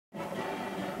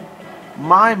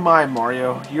My,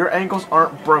 Mario, your ankles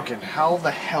aren't broken. How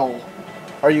the hell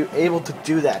are you able to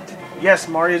do that? Yes,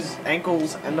 Mario's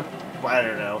ankles and the... I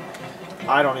don't know.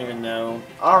 I don't even know.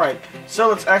 Alright, so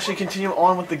let's actually continue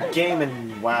on with the game,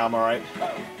 and wow, I'm alright.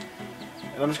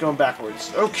 And I'm just going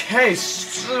backwards. Okay,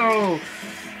 so...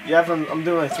 yeah, I'm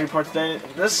doing like 3 parts today.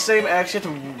 This same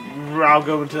actually, I'll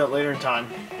go into that later in time.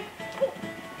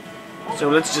 So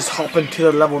let's just hop into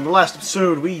the level. In the last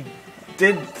episode, we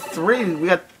did 3. We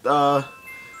got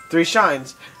 3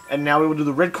 shines, and now we will do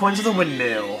the red coins of the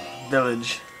windmill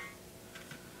village.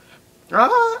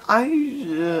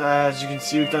 As you can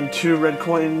see, we've done 2 red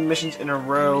coin missions in a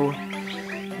row.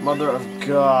 Mother of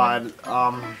God.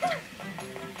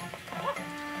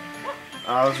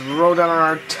 Let's roll down on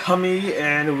our tummy,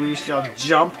 and we shall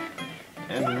jump.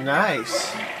 And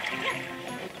nice.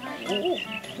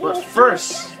 But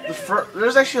first,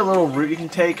 there's actually a little route you can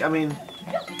take. I mean,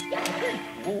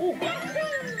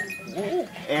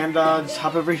 and just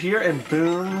hop over here and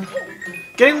boom.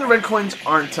 Getting the red coins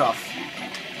aren't tough.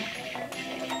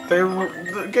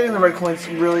 Getting the red coins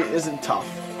really isn't tough.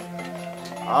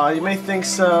 You may think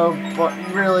so, but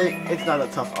really, it's not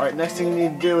that tough. Alright, next thing you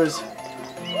need to do is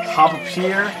hop up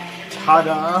here.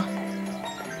 Ta-da!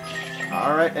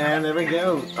 Alright, and there we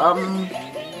go.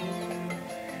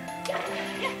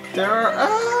 There are...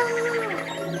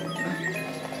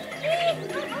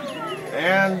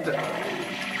 and...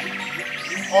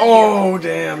 oh,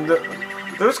 damn.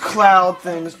 Those cloud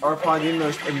things are probably the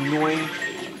most annoying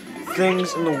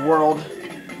things in the world.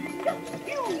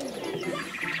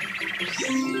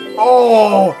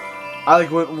 Oh! I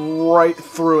like went right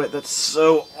through it. That's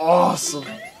so awesome.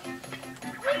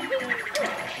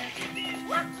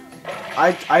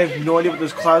 I have no idea what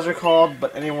those clouds are called,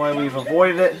 but anyway, we've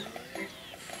avoided it.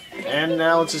 And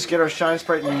now let's just get our shine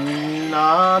sprite.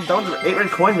 Done with the 8 red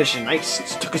coin mission. Nice.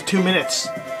 It took us 2 minutes.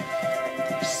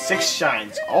 6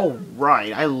 shines.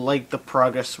 Alright, I like the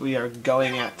progress we are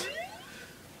going at.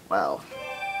 Wow.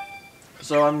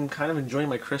 So I'm kind of enjoying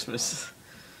my Christmas.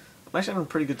 I'm actually having a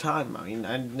pretty good time. I mean,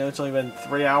 I know it's only been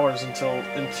 3 hours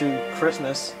into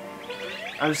Christmas.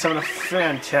 I'm just having a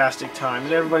fantastic time,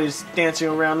 and everybody's dancing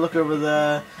around. Look over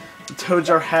the toads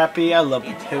are happy. I love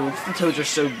the toads. The toads are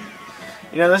so...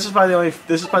 you know, this is probably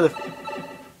the...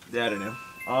 yeah, I don't know.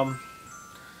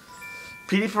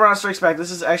 PD Piranha Strikes Back.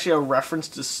 This is actually a reference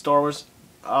to Star Wars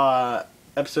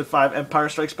Episode 5, Empire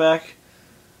Strikes Back.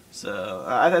 So,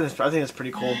 I think it's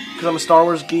pretty cool. Because I'm a Star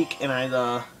Wars geek, and I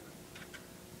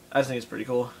just think it's pretty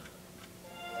cool.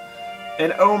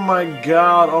 And oh my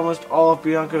god, almost all of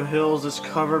Bianco Hills is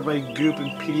covered by goop,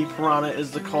 and PD Piranha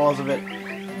is the cause of it.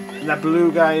 And that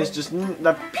blue guy is just...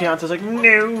 that Pianta's like,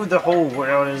 no, the whole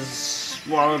world is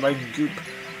swallowed by goop.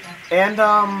 And,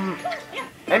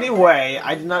 anyway,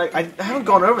 I haven't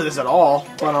gone over this at all,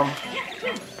 but,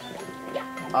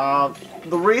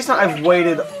 the reason I've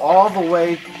waited all the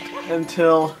way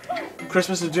until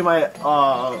Christmas to do my,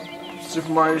 Super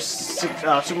Mario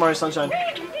Sunshine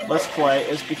Let's Play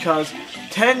is because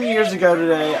 10 years ago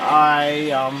today, I,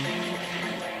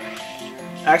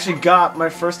 actually got my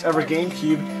first ever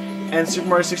GameCube, and Super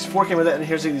Mario 64 came with it, and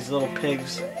here's like, these little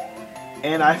pigs.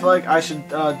 And I feel like I should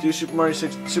do Super Mario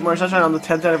Sunshine on the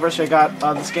 10th anniversary I got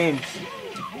this game.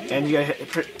 And you gotta hit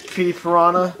PD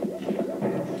Piranha.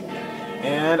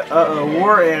 And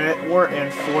we're in it. We're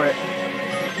in for it.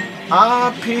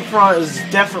 PD Piranha is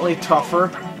definitely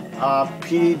tougher.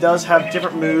 PD does have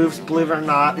different moves, believe it or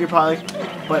not. You're probably,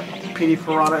 but PD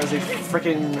Piranha is a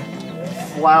freaking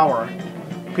flower.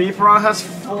 PD Piranha has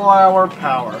flower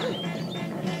power.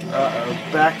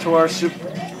 Back to our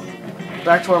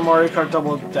Mario Kart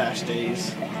Double Dash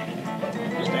days.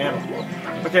 Damn.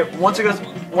 Okay, once it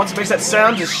makes that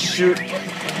sound, just shoot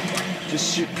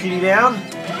PD down.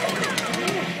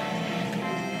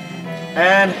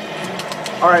 And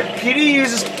alright, PD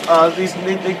uses like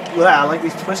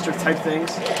these twister type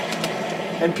things,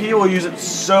 and PD will use it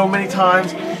so many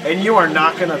times, and you are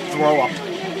not gonna throw up.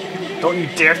 Don't you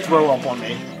dare throw up on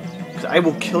me, because I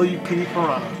will kill you, PD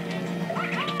Piranha.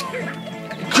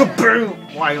 Kaboom!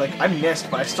 Why, like, I missed,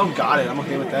 but I still got it. I'm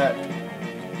okay with that.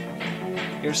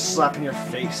 You're slapping your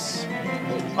face.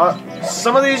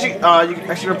 Some of these you can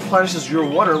actually replenish as your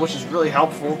water, which is really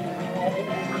helpful.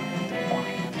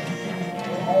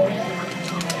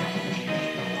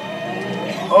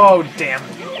 Oh, damn.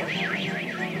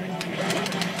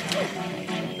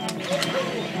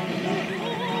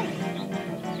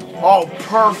 Oh,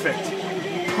 perfect.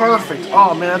 Perfect.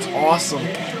 Oh, man, that's awesome.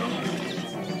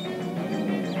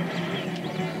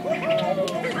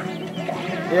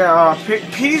 Yeah,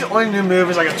 P's only new move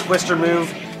is like a twister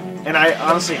move, and I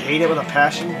honestly hate it with a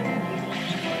passion.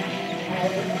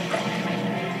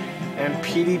 And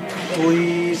Petey,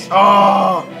 please.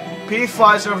 Oh! Petey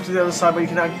flies over to the other side, but you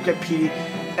cannot get Petey.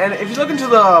 And if you look into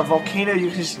the volcano, you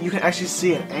can actually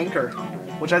see an anchor,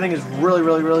 which I think is really,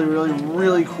 really, really, really,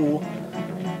 really cool.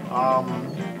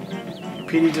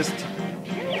 Petey just...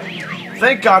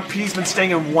 Thank God Petey's been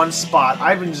staying in one spot.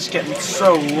 I've been just getting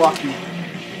so lucky.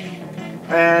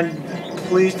 And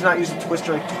please do not use the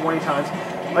twister like 20 times.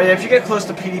 Oh yeah, if you get close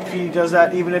to Petey, Petey does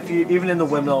that. Even in the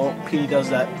windmill, Petey does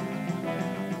that.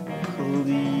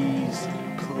 Please,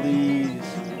 please.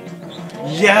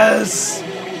 Yes!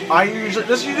 I thought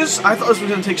this was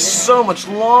gonna take so much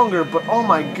longer, but oh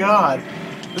my God.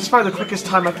 This is probably the quickest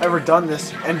time I've ever done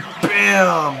this, and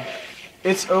BAM!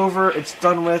 It's over, it's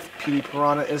done with. Petey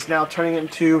Piranha is now turning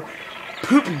into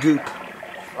poop goop.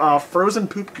 Frozen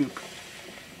poop goop.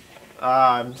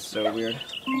 I'm so weird.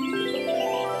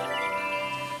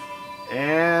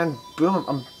 And boom,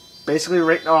 I'm basically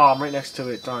right... Oh, I'm right next to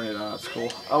it. Darn it, that's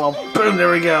cool. Oh well, boom,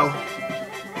 there we go.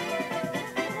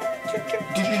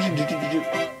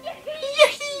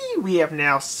 We have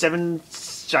now 7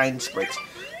 shine sprites.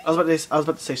 I was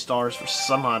about to say stars for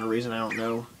some odd reason, I don't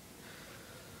know.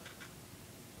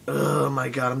 Oh my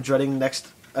God, I'm dreading next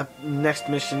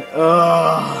mission.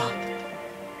 Ugh.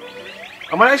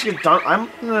 I might actually get done.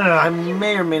 I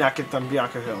may or may not get done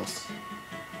Bianco Hills.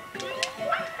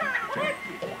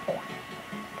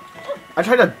 I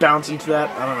tried to bounce into that.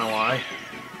 I don't know why.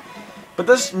 But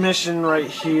this mission right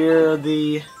here,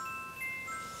 the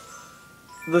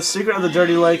secret of the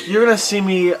dirty lake, you're gonna see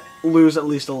me lose at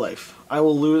least a life. I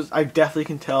will lose. I definitely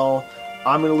can tell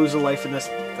I'm gonna lose a life in this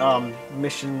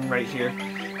mission right here,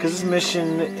 because this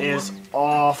mission is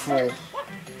awful.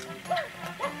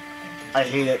 I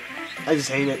hate it. I just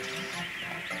hate it.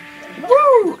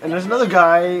 Woo! And there's another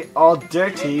guy all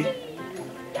dirty.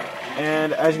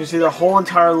 And as you can see, the whole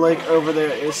entire lake over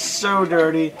there is so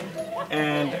dirty.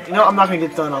 And you know, I'm not gonna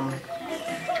get done.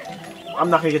 I'm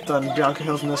not gonna get done Bianco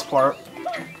Hills in this part,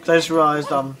 because I just realized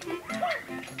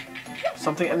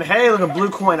something. And hey, look, a blue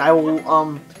coin. I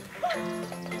will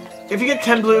if you get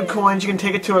 10 blue coins, you can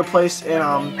take it to a place in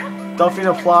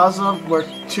Delfino Plaza where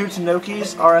 2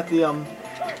 Tanokis are at the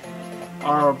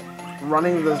are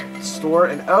running the store.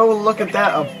 And oh, look at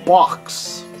that, a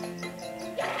box.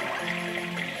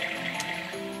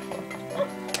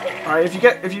 Alright,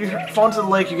 if you fall into the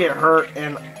lake, you get hurt,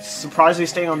 and surprisingly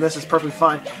staying on this is perfectly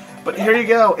fine. But here you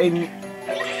go, and you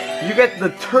get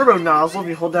the turbo nozzle. If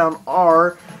you hold down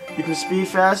R, you can speed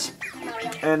fast,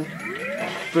 and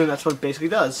boom, that's what it basically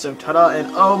does. So ta-da,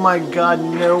 and oh my God,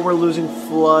 no, we're losing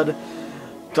Flood.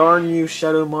 Darn you,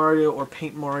 Shadow Mario, or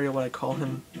Paint Mario, what I call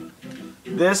him.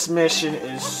 This mission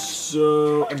is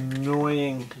so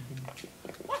annoying.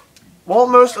 Well,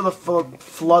 most of the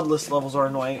floodless levels are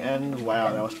annoying, and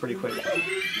wow, that was pretty quick.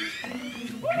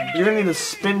 You're gonna need a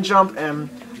spin jump, and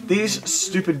these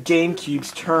stupid game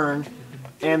cubes turn,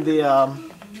 and the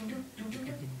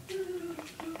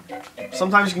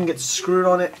sometimes you can get screwed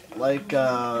on it, like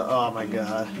oh my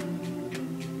God.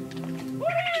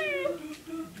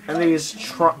 And these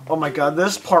oh my God,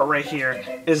 this part right here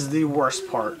is the worst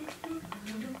part.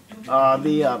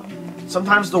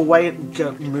 Sometimes the way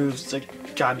it moves, it's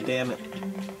like, God damn it.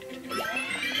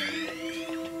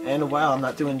 And wow, I'm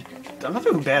not doing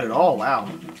bad at all. Wow.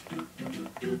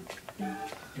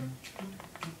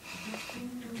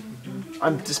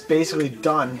 I'm just basically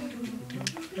done.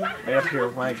 Right up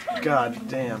here. My God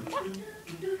damn.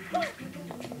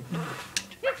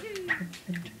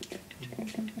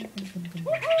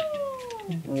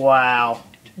 Wow.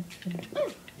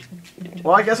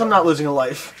 Well, I guess I'm not losing a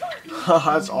life.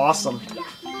 That's awesome.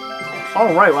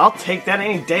 Alright, well, I'll take that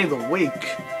any day of the week.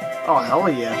 Oh,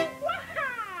 hell yeah.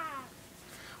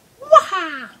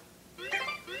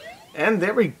 And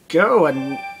there we go.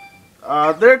 And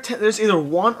there's either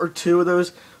 1 or 2 of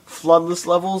those floodless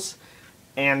levels.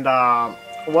 And,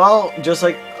 well, just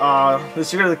like the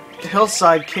secret of the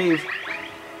hillside cave,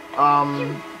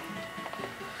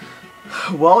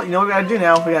 well, you know what we gotta do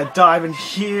now? We gotta dive in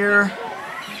here.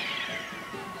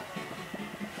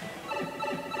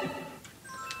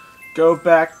 Go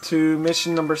back to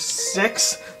mission number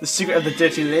 6, the secret of the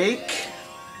dirty lake.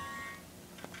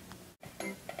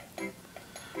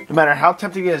 No matter how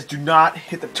tempting it is, do not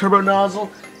hit the turbo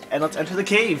nozzle, and let's enter the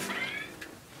cave.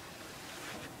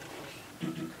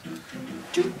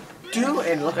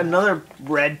 And look, another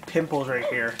red pimples right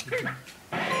here.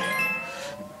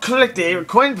 Collect the 8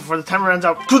 coin before the timer runs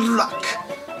out. Good luck!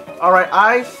 Alright,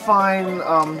 I find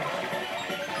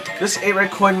this 8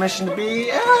 red coin mission to be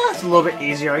it's a little bit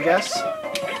easier, I guess.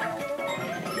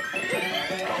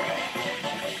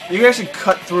 You can actually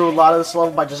cut through a lot of this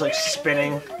level by just like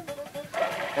spinning.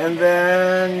 And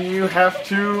then you have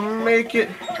to make it...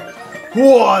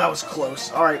 Whoa, that was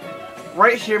close. Alright,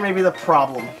 right here may be the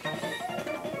problem.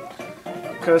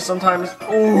 Because sometimes...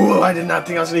 Ooh, I did not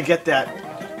think I was going to get that.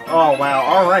 Oh, wow.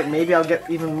 Alright, maybe I'll get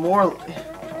even more...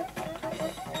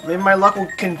 Maybe my luck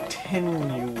will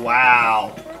continue.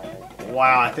 Wow.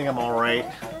 Wow, I think I'm alright.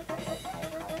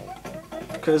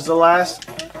 Because the last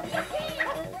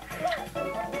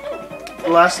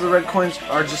of the red coins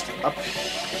are just up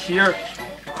here.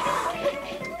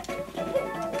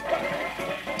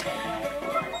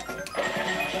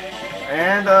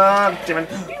 And, damn it.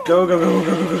 Go, go, go,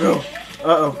 go, go, go, go.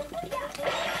 Uh-oh.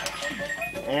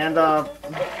 And,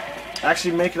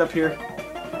 actually make it up here.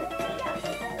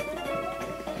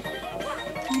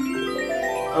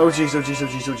 Oh, jeez, oh, jeez, oh,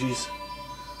 jeez, oh, jeez.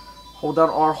 Hold down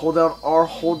R, hold down R,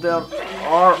 hold down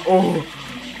R. Oh.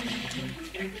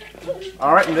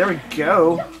 Alright, and there we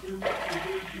go.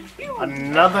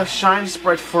 Another shine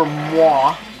sprite for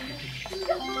moi.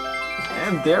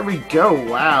 And there we go.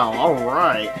 Wow,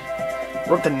 alright.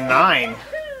 We're up to 9.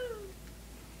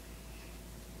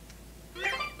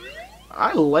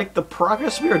 I like the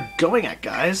progress we are going at,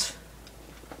 guys.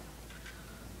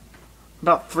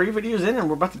 About 3 videos in and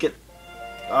we're about to get...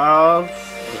 well,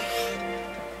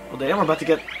 damn, we're about to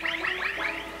get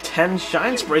 10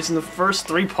 shine sprites in the first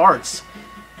 3 parts.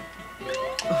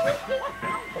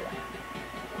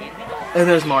 And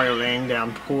there's Mario laying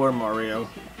down. Poor Mario.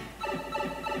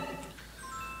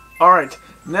 Alright,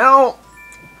 now,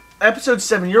 episode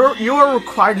 7. You are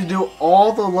required to do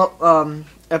all the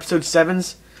episode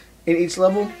 7s in each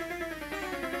level.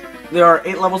 There are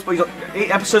 8 levels, but 8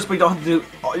 episodes, but you don't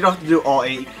have to do all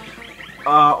 8.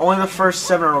 Only the first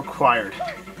 7 are required.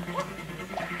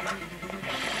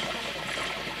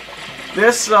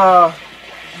 This, wow,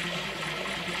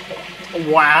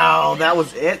 that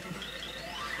was it?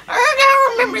 I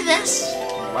gotta remember this!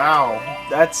 Wow,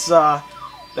 that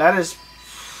is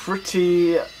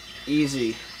pretty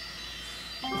easy.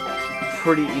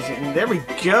 Pretty easy. And there we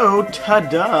go,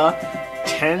 ta-da!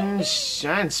 10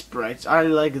 shine sprites, I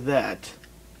like that.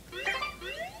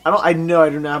 I know I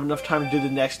do not have enough time to do the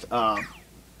next,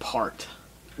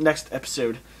 next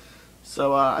episode.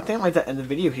 So, I think I might have to end the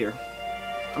video here.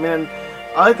 I mean,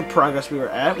 I like the progress we were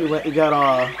at. We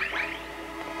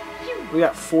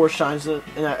got 4 shines in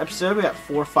that episode. We got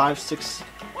 4, 5, 6.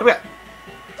 We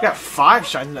got 5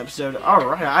 shines in that episode. All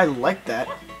right, I like that.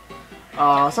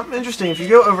 Something interesting. If you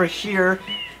go over here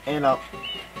and I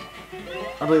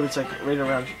believe it's like right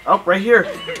around. Oh, right here.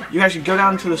 You actually go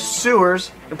down to the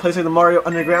sewers and play like the Mario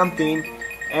Underground theme,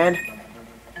 and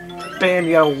bam,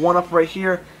 you got a 1-up right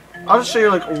here. I'll just show you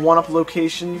like 1-up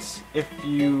locations if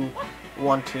you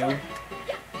want to.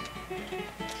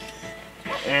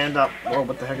 And whoa,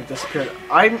 what the heck, it disappeared.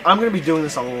 I'm gonna be doing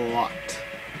this a lot.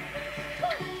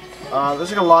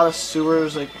 There's like a lot of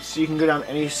sewers, like, so you can go down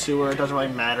any sewer. It doesn't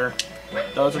really matter.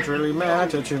 Doesn't really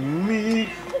matter to me.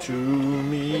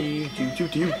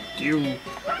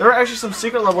 There are actually some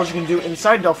secret levels you can do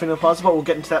inside Delfino Plaza, but we'll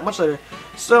get into that much later.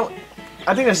 So,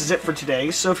 I think this is it for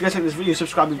today. So if you guys like this video,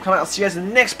 subscribe, leave a comment. I'll see you guys in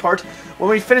the next part when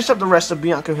we finish up the rest of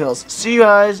Bianco Hills. See you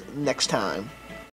guys next time.